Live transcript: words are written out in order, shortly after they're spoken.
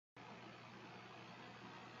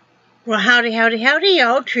Well, howdy, howdy, howdy,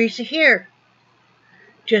 y'all. Teresa here.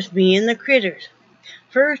 Just me and the critters.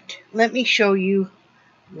 First, let me show you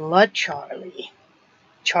La Charlie.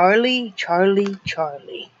 Charlie, Charlie,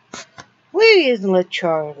 Charlie. Where is La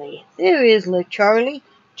Charlie? There is La Charlie.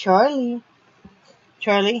 Charlie.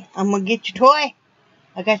 Charlie, I'm gonna get your toy.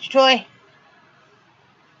 I got your toy.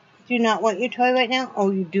 Do you not want your toy right now? Oh,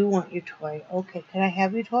 you do want your toy. Okay, can I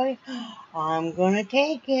have your toy? I'm gonna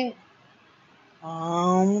take it.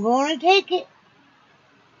 I'm gonna take it.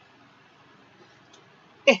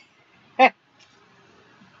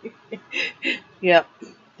 Yep.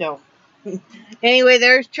 So, anyway,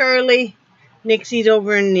 there's Charlie. Nixie's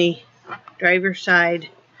over in the driver's side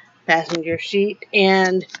passenger seat,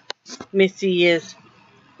 and Missy is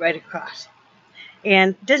right across.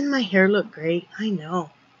 And doesn't my hair look great? I know.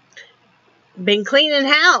 Been cleaning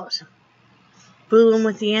house. Fooling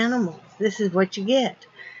with the animals. This is what you get.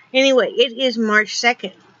 Anyway, it is March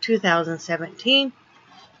 2nd, 2017.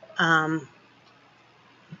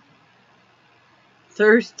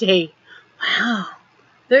 Thursday. Wow.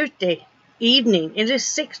 Thursday evening. It is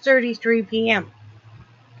 6:33 p.m.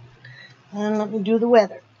 And let me do the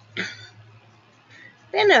weather.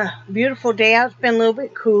 Been a beautiful day out. It's been a little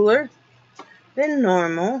bit cooler than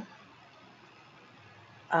normal.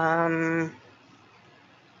 Let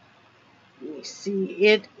me see.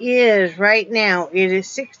 It is right now. It is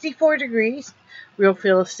 64 degrees. Real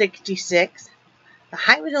feel is 66. The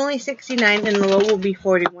high was only 69, and the low will be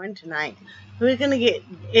 41 tonight. So it's gonna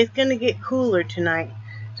get cooler tonight.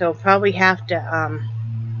 So probably have to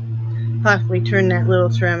possibly turn that little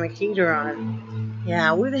ceramic heater on.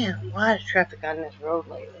 Yeah, we've been having a lot of traffic on this road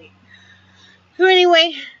lately. So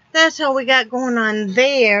anyway, that's all we got going on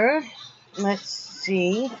there. Let's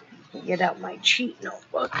see. Get out my cheat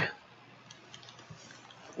notebook.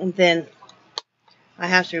 And then I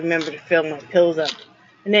have to remember to fill my pills up.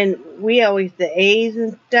 And then we always, the A's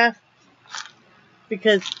and stuff,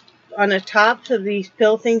 because on the tops of these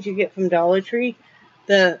pill things you get from Dollar Tree,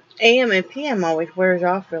 the AM and PM always wears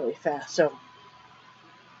off really fast. So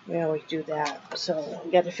we always do that. So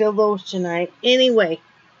we got to fill those tonight. Anyway,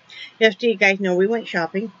 yesterday you guys know we went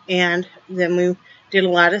shopping, and then we did a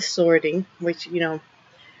lot of sorting, which, you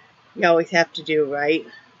always have to do, right?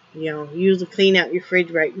 Usually clean out your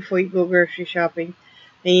fridge right before you go grocery shopping.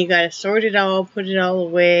 Then you got to sort it all, put it all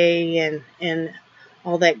away, and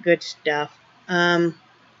all that good stuff. Brad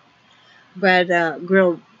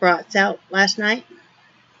grilled brats out last night.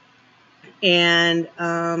 And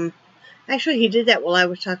actually he did that while I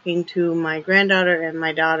was talking to my granddaughter and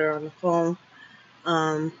my daughter on the phone.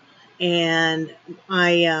 And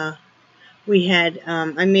I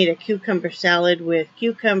made a cucumber salad with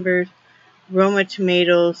cucumbers, Roma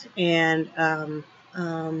tomatoes, and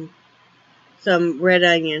some red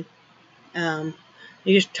onion.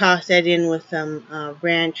 You just toss that in with some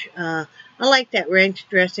ranch. I like that ranch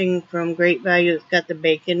dressing from Great Value. It's got the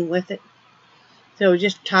bacon with it. So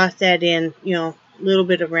just toss that in, a little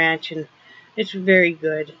bit of ranch, and it's very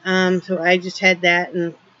good. So I just had that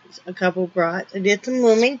and a couple brats. I did some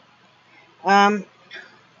looming.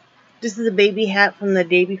 This is a baby hat from the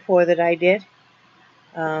day before that I did.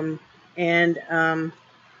 And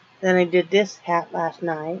then I did this hat last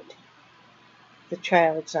night. The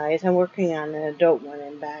child size. I'm working on an adult one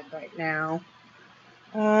in back right now.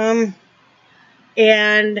 That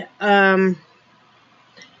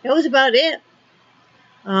was about it.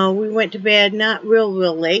 We went to bed not real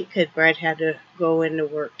late because Brad had to go into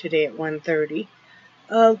work today at 1:30.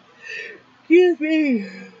 Excuse me.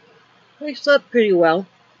 I slept pretty well.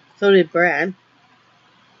 So did Brad.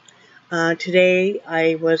 Today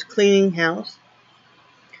I was cleaning house.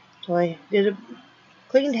 So I did a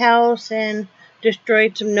cleaned house and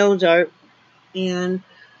destroyed some nose art, and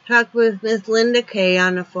talked with Miss Linda Kay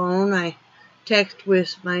on the phone. I texted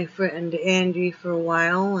with my friend Angie for a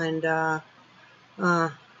while, and a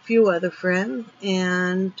few other friends,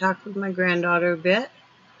 and talked with my granddaughter a bit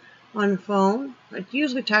on the phone. I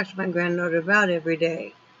usually talk to my granddaughter about every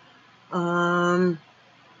day.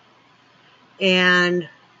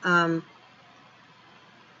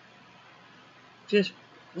 Just,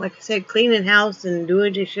 like I said, cleaning house and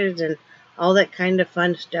doing dishes and all that kind of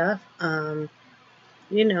fun stuff.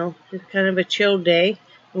 Just kind of a chill day.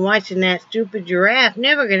 And watching that stupid giraffe.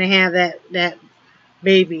 Never going to have that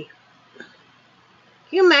baby.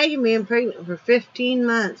 Can you imagine being pregnant for 15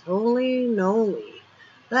 months? Holy moly.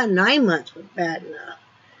 About 9 months was bad enough.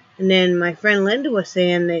 And then my friend Linda was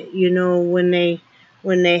saying that,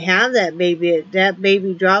 when they have that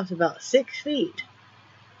baby drops about 6 feet.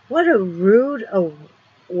 What a rude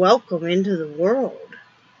welcome into the world.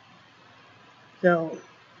 So,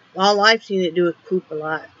 all I've seen it do is poop a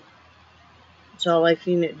lot. That's all I've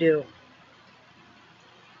seen it do.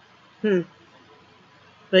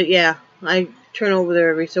 But yeah, I turn over there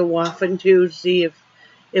every so often to see if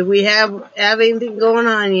we have anything going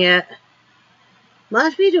on yet.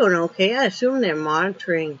 Must be doing okay. I assume they're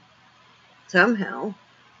monitoring somehow.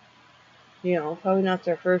 You know, probably not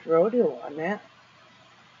their first rodeo on that.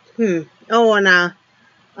 Oh, and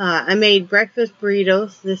I made breakfast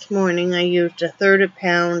burritos this morning. I used 1/3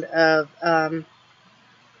 pound of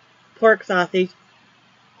pork sausage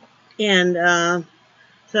and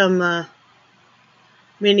some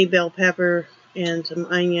mini bell pepper and some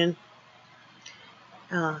onion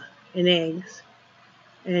and eggs,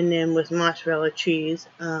 and then with mozzarella cheese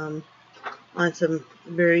on some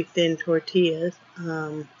very thin tortillas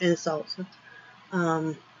and salsa.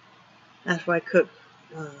 That's why I cook.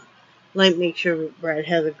 Like make sure Brad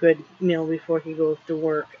has a good meal before he goes to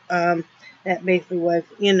work. That basically was,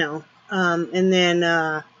 you know. And then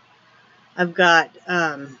I've got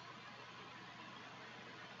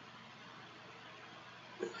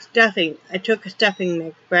stuffing. I took a stuffing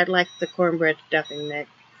mix. Brad likes the cornbread stuffing mix.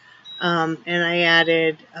 And I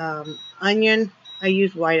added onion. I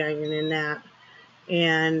used white onion in that.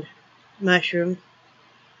 And mushrooms,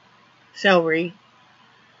 celery,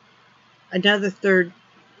 another 1/3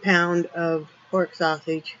 pound of pork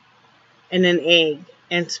sausage, and an egg,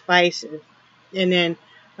 and spices. And then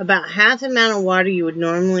about half the amount of water you would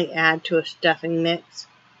normally add to a stuffing mix,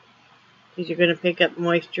 because you're going to pick up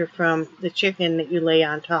moisture from the chicken that you lay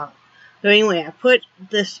on top. So anyway,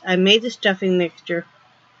 I made the stuffing mixture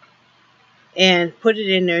and put it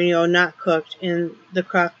in there, you know, not cooked, in the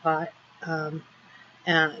crock pot.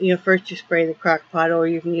 You know, first you spray the crock pot, or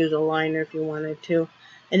you can use a liner if you wanted to.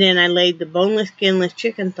 And then I laid the boneless, skinless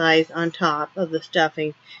chicken thighs on top of the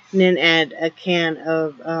stuffing, and then add a can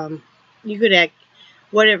of, you could add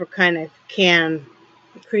whatever kind of can,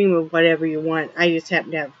 cream of whatever you want. I just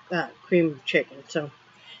happen to have cream of chicken, so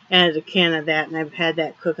add a can of that, and I've had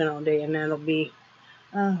that cooking all day, and that'll be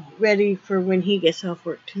ready for when he gets off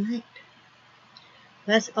work tonight.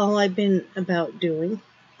 That's all I've been about doing.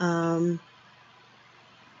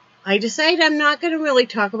 I decided I'm not going to really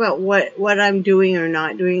talk about what I'm doing or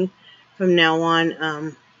not doing from now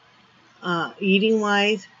on,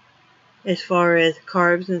 eating-wise, as far as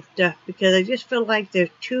carbs and stuff, because I just feel like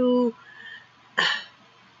there's too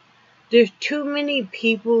many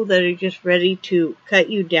people that are just ready to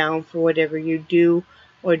cut you down for whatever you do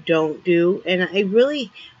or don't do, and I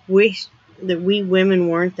really wish that we women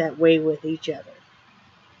weren't that way with each other.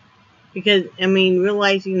 Because, I mean,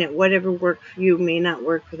 realizing that whatever works for you may not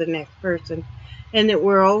work for the next person. And that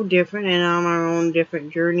we're all different and on our own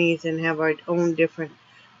different journeys and have our own different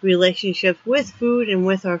relationships with food and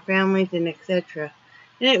with our families and etc.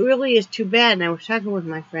 And it really is too bad. And I was talking with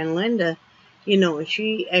my friend Linda, you know, and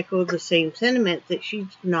she echoed the same sentiment that she's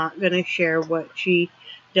not going to share what she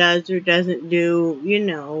does or doesn't do, you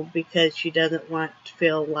know, because she doesn't want to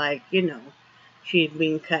feel like, you know, she's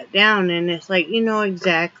being cut down. And it's like, you know,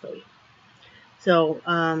 exactly. So,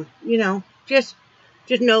 you know, just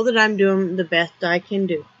know that I'm doing the best I can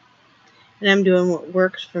do. And I'm doing what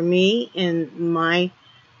works for me and my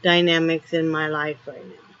dynamics in my life right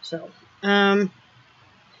now. So,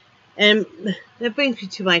 and that brings me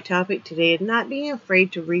to my topic today, not being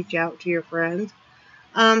afraid to reach out to your friends.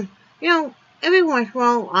 You know, every once in a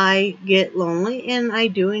while I get lonely, and I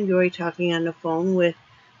do enjoy talking on the phone with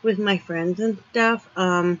my friends and stuff.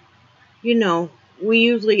 You know, we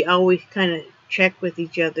usually always kind of check with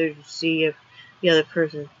each other to see if the other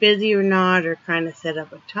person's busy or not, or kind of set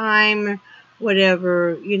up a time or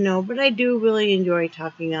whatever, you know. But I do really enjoy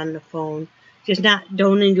talking on the phone. Just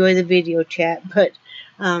don't enjoy the video chat, but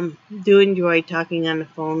do enjoy talking on the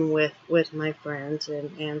phone with my friends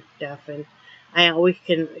and stuff. And I always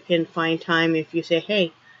can find time if you say,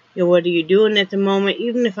 hey, you know, what are you doing at the moment?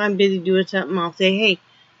 Even if I'm busy doing something, I'll say, hey,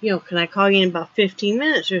 you know, can I call you in about 15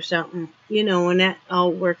 minutes or something? You know, and that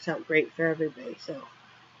all works out great for everybody. So,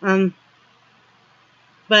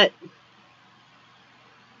 but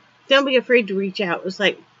don't be afraid to reach out. It's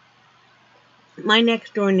like my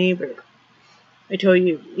next door neighbor, I told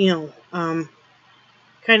you, you know,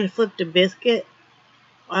 kind of flipped a biscuit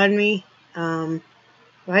on me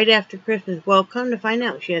right after Christmas. Well, come to find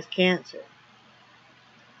out, she has cancer.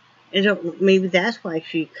 And maybe that's why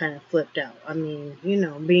she kind of flipped out. I mean, you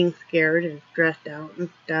know, being scared and stressed out and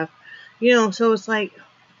stuff. You know, so it's like,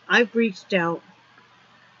 I've reached out,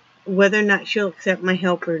 whether or not she'll accept my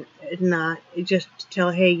help or not, just to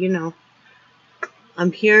tell, hey, you know,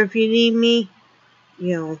 I'm here if you need me.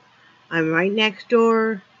 You know, I'm right next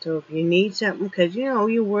door. So if you need something, because, you know,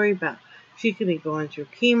 you worry about, she could be going through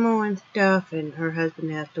chemo and stuff, and her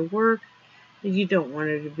husband has to work. You don't want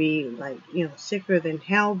her to be like, sicker than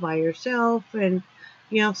hell by herself. And,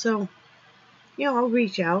 so, I'll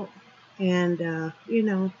reach out and,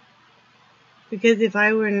 because if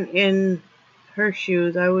I were in her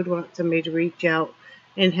shoes, I would want somebody to reach out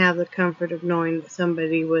and have the comfort of knowing that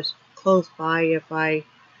somebody was close by if I,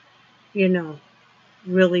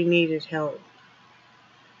 really needed help.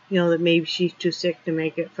 That maybe she's too sick to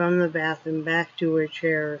make it from the bathroom back to her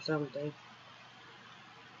chair or something.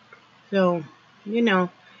 So,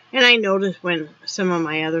 and I notice when some of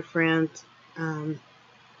my other friends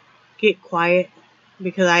get quiet,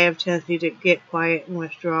 because I have a tendency to get quiet and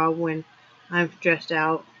withdraw when I'm stressed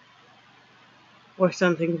out or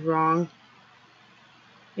something's wrong.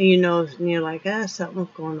 And and you're like, something's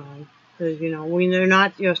going on. Because, when they're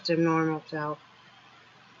not just their normal self.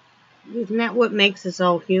 Isn't that what makes us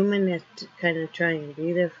all human? Is to kind of try and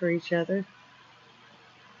be there for each other?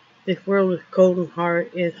 This world is cold and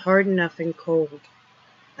hard, is hard enough and cold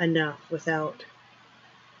enough without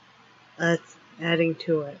us adding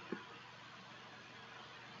to it.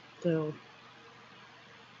 So,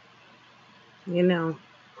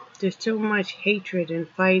 there's so much hatred and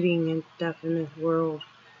fighting and stuff in this world.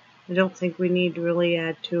 I don't think we need to really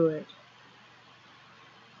add to it.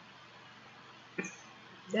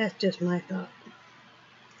 That's just my thought.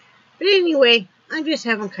 But anyway, I'm just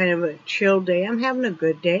having kind of a chill day. I'm having a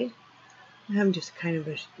good day. I'm having just kind of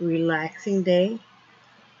a relaxing day.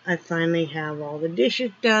 I finally have all the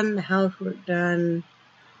dishes done, the housework done,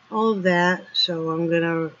 all of that. So I'm going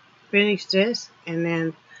to finish this, and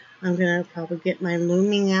then I'm going to probably get my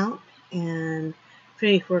looming out and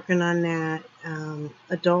finish working on that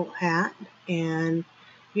adult hat. And,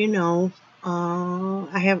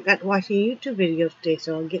 I haven't got to watch any YouTube videos today,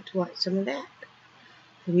 so I'll get to watch some of that.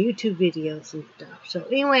 Some YouTube videos and stuff. So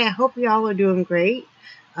anyway, I hope y'all are doing great.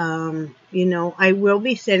 I will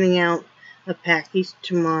be sending out a package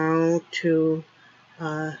tomorrow to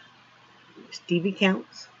Stevie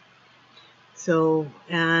Counts. So,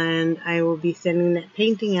 and I will be sending that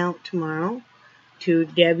painting out tomorrow to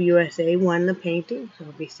WSA Won the Painting. So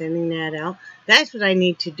I'll be sending that out. That's what I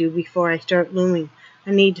need to do before I start looming. I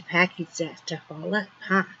need to package that stuff all up.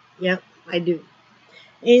 Yep, I do.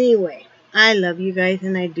 Anyway, I love you guys,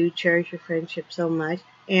 and I do cherish your friendship so much.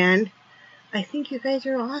 And I think you guys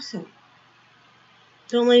are awesome.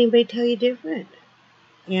 Don't let anybody tell you different.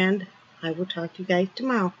 And I will talk to you guys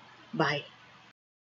tomorrow. Bye.